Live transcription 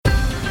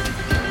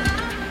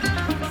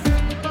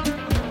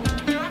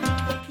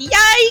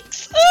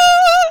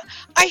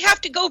I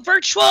have to go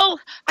virtual.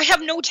 I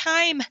have no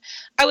time.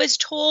 I was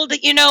told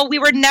that, we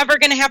were never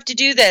going to have to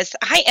do this.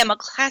 I am a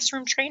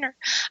classroom trainer.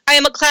 I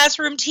am a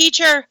classroom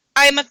teacher.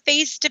 I am a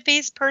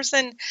face-to-face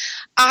person.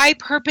 I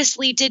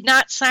purposely did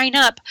not sign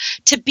up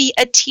to be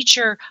a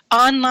teacher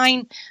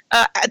online,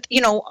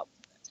 you know,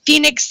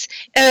 Phoenix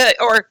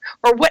or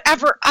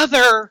whatever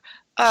other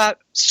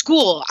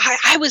school.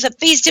 I was a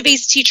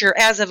face-to-face teacher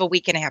as of a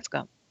week and a half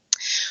ago.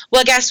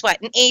 Well, guess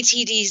what? In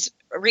ATD's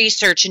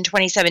research in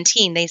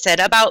 2017, they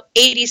said about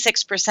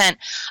 86%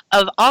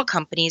 of all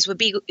companies would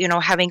be,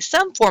 having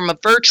some form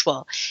of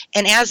virtual.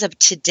 And as of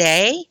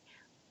today,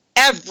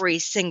 every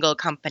single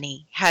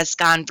company has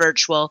gone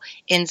virtual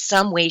in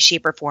some way,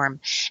 shape, or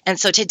form. And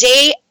so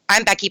today,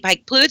 I'm Becky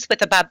Pike-Pluth with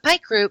the Bob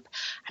Pike Group.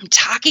 I'm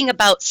talking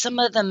about some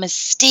of the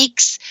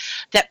mistakes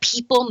that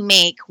people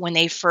make when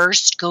they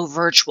first go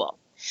virtual.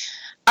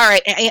 All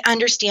right, I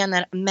understand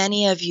that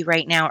many of you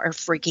right now are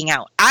freaking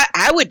out.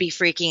 I would be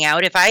freaking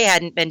out if I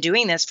hadn't been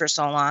doing this for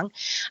so long.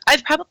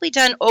 I've probably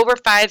done over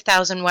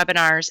 5,000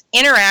 webinars,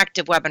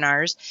 interactive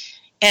webinars,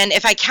 and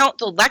if I count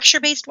the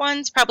lecture-based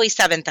ones, probably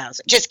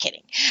 7,000. Just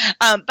kidding.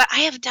 But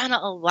I have done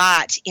a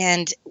lot,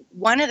 and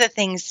one of the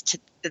things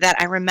that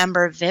I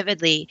remember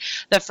vividly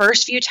the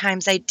first few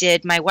times I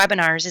did my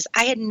webinars is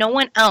I had no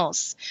one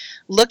else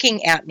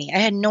looking at me. I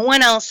had no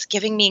one else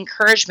giving me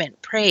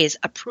encouragement, praise,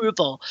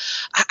 approval.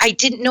 I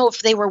didn't know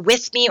if they were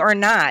with me or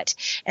not.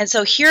 And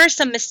so here are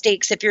some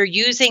mistakes if you're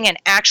using an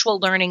actual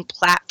learning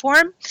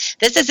platform.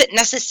 This isn't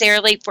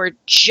necessarily for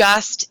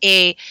just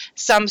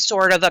some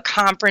sort of a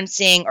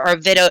conferencing or a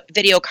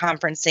video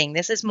conferencing.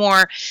 This is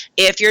more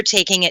if you're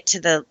taking it to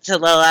the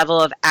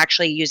level of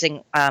actually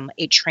using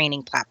a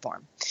training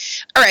platform.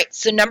 All right,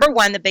 so number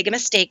one, the big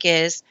mistake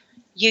is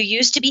you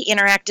used to be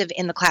interactive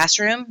in the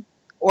classroom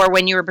or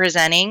when you were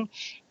presenting.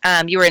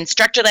 You were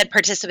instructor-led,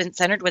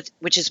 participant-centered,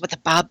 which is what the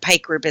Bob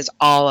Pike Group is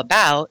all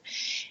about.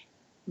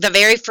 The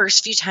very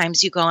first few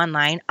times you go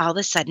online, all of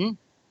a sudden,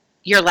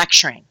 you're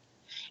lecturing.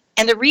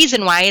 And the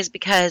reason why is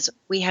because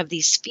we have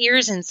these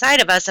fears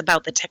inside of us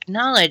about the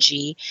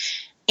technology,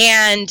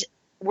 and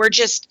we're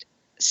just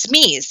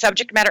SMEs,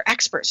 subject matter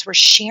experts. We're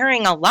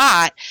sharing a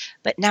lot,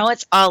 but now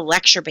it's all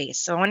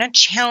lecture-based. So I want to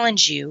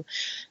challenge you,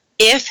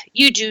 if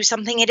you do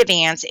something in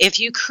advance, if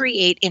you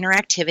create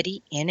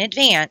interactivity in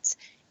advance,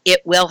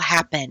 it will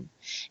happen.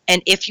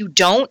 And if you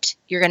don't,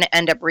 you're going to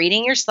end up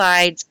reading your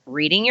slides,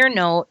 reading your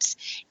notes,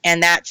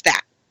 and that's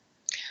that.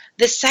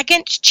 The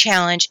second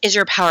challenge is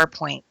your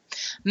PowerPoint.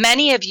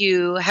 Many of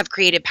you have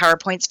created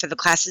PowerPoints for the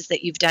classes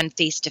that you've done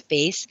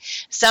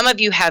face-to-face. Some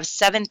of you have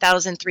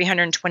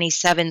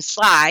 7,327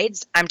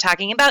 slides. I'm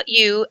talking about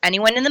you,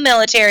 anyone in the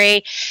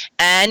military,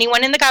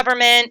 anyone in the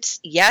government.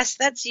 Yes,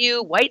 that's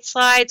you, white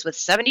slides with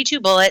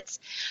 72 bullets.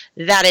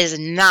 That is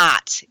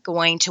not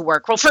going to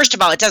work. Well, first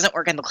of all, it doesn't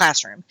work in the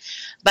classroom,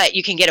 but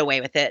you can get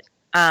away with it.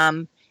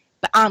 But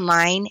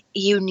online,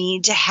 you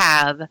need to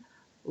have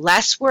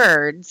less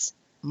words,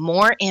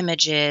 more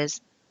images,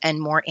 and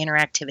more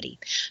interactivity.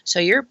 So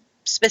you're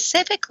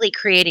specifically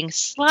creating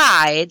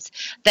slides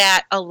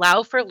that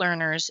allow for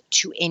learners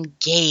to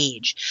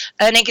engage.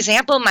 An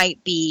example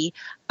might be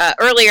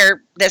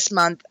earlier this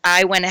month,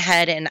 I went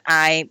ahead and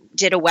I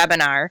did a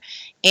webinar,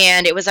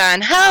 and it was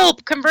on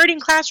help converting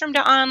classroom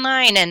to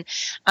online, and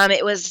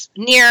it was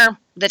near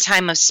the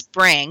time of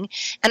spring,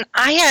 and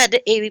I had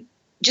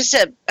just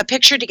a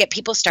picture to get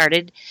people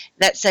started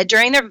that said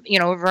during the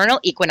vernal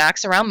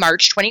equinox around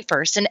March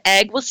 21st, an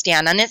egg will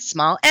stand on its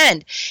small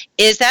end.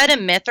 Is that a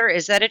myth or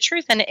is that a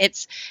truth? And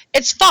it's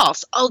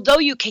false. Although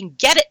you can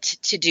get it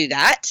to do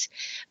that,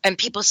 and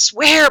people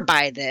swear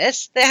by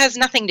this, that has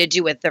nothing to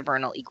do with the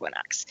vernal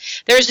equinox.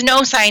 There's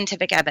no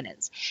scientific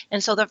evidence.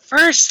 And so the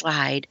first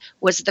slide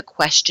was the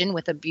question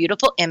with a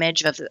beautiful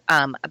image of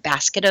a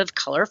basket of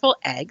colorful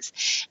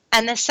eggs.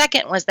 And the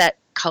second was that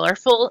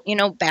colorful,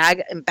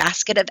 bag and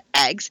basket of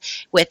eggs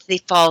with the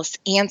false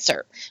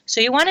answer. So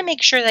you want to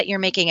make sure that you're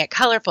making it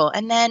colorful.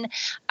 And then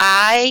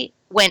I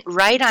went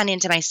right on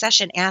into my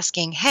session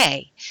asking,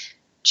 hey,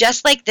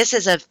 just like this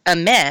is a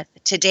myth,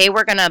 today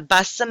we're going to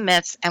bust some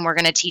myths and we're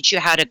going to teach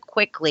you how to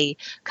quickly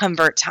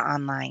convert to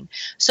online.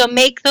 So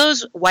make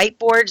those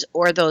whiteboards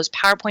or those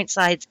PowerPoint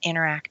slides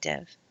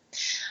interactive.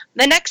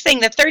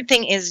 The third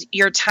thing is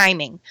your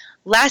timing.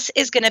 Less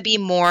is going to be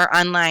more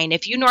online.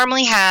 If you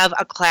normally have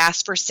a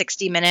class for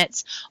 60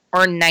 minutes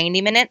or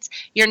 90 minutes,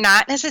 you're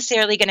not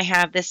necessarily going to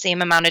have the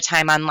same amount of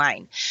time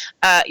online.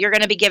 You're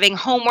going to be giving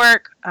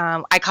homework.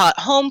 I call it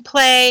home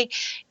play.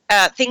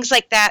 Things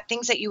like that,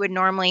 things that you would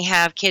normally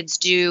have kids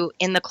do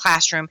in the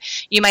classroom,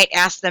 you might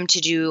ask them to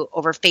do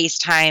over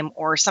FaceTime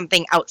or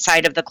something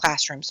outside of the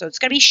classroom. So it's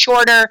going to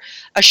be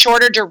a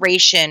shorter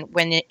duration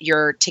when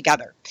you're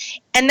together.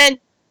 And then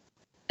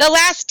the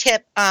last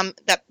tip,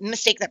 that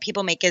mistake that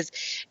people make is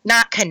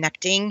not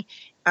connecting.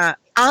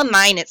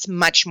 Online, it's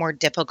much more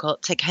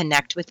difficult to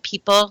connect with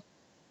people.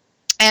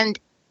 And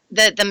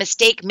the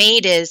mistake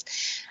made is,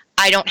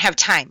 I don't have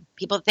time.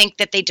 People think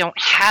that they don't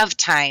have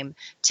time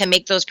to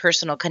make those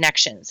personal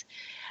connections.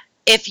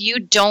 If you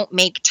don't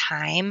make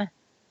time,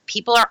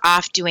 people are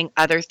off doing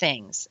other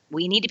things.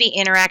 We need to be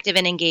interactive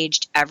and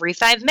engaged every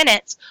 5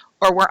 minutes,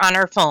 or we're on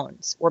our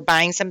phones. We're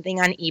buying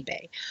something on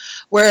eBay.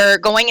 We're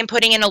going and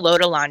putting in a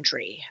load of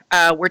laundry.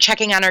 We're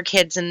checking on our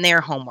kids and their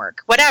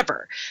homework,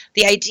 whatever.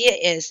 The idea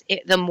is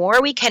the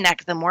more we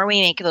connect, the more we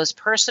make those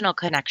personal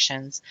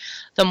connections,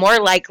 the more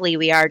likely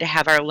we are to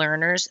have our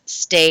learners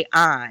stay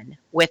on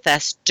with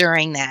us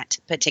during that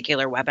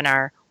particular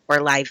webinar or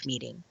live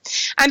meeting.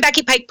 I'm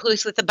Becky Pike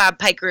Pluth with the Bob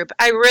Pike Group.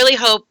 I really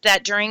hope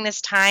that during this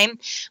time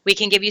we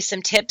can give you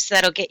some tips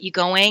that'll get you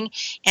going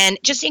and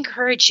just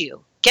encourage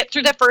you. Get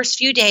through the first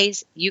few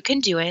days. You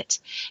can do it.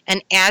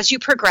 And as you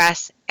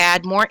progress,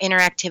 add more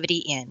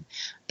interactivity in.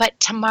 But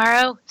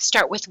tomorrow,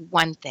 start with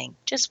one thing,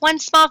 just one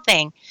small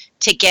thing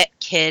to get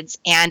kids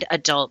and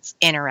adults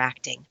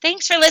interacting.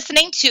 Thanks for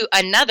listening to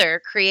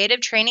another creative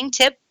training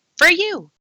tip for you.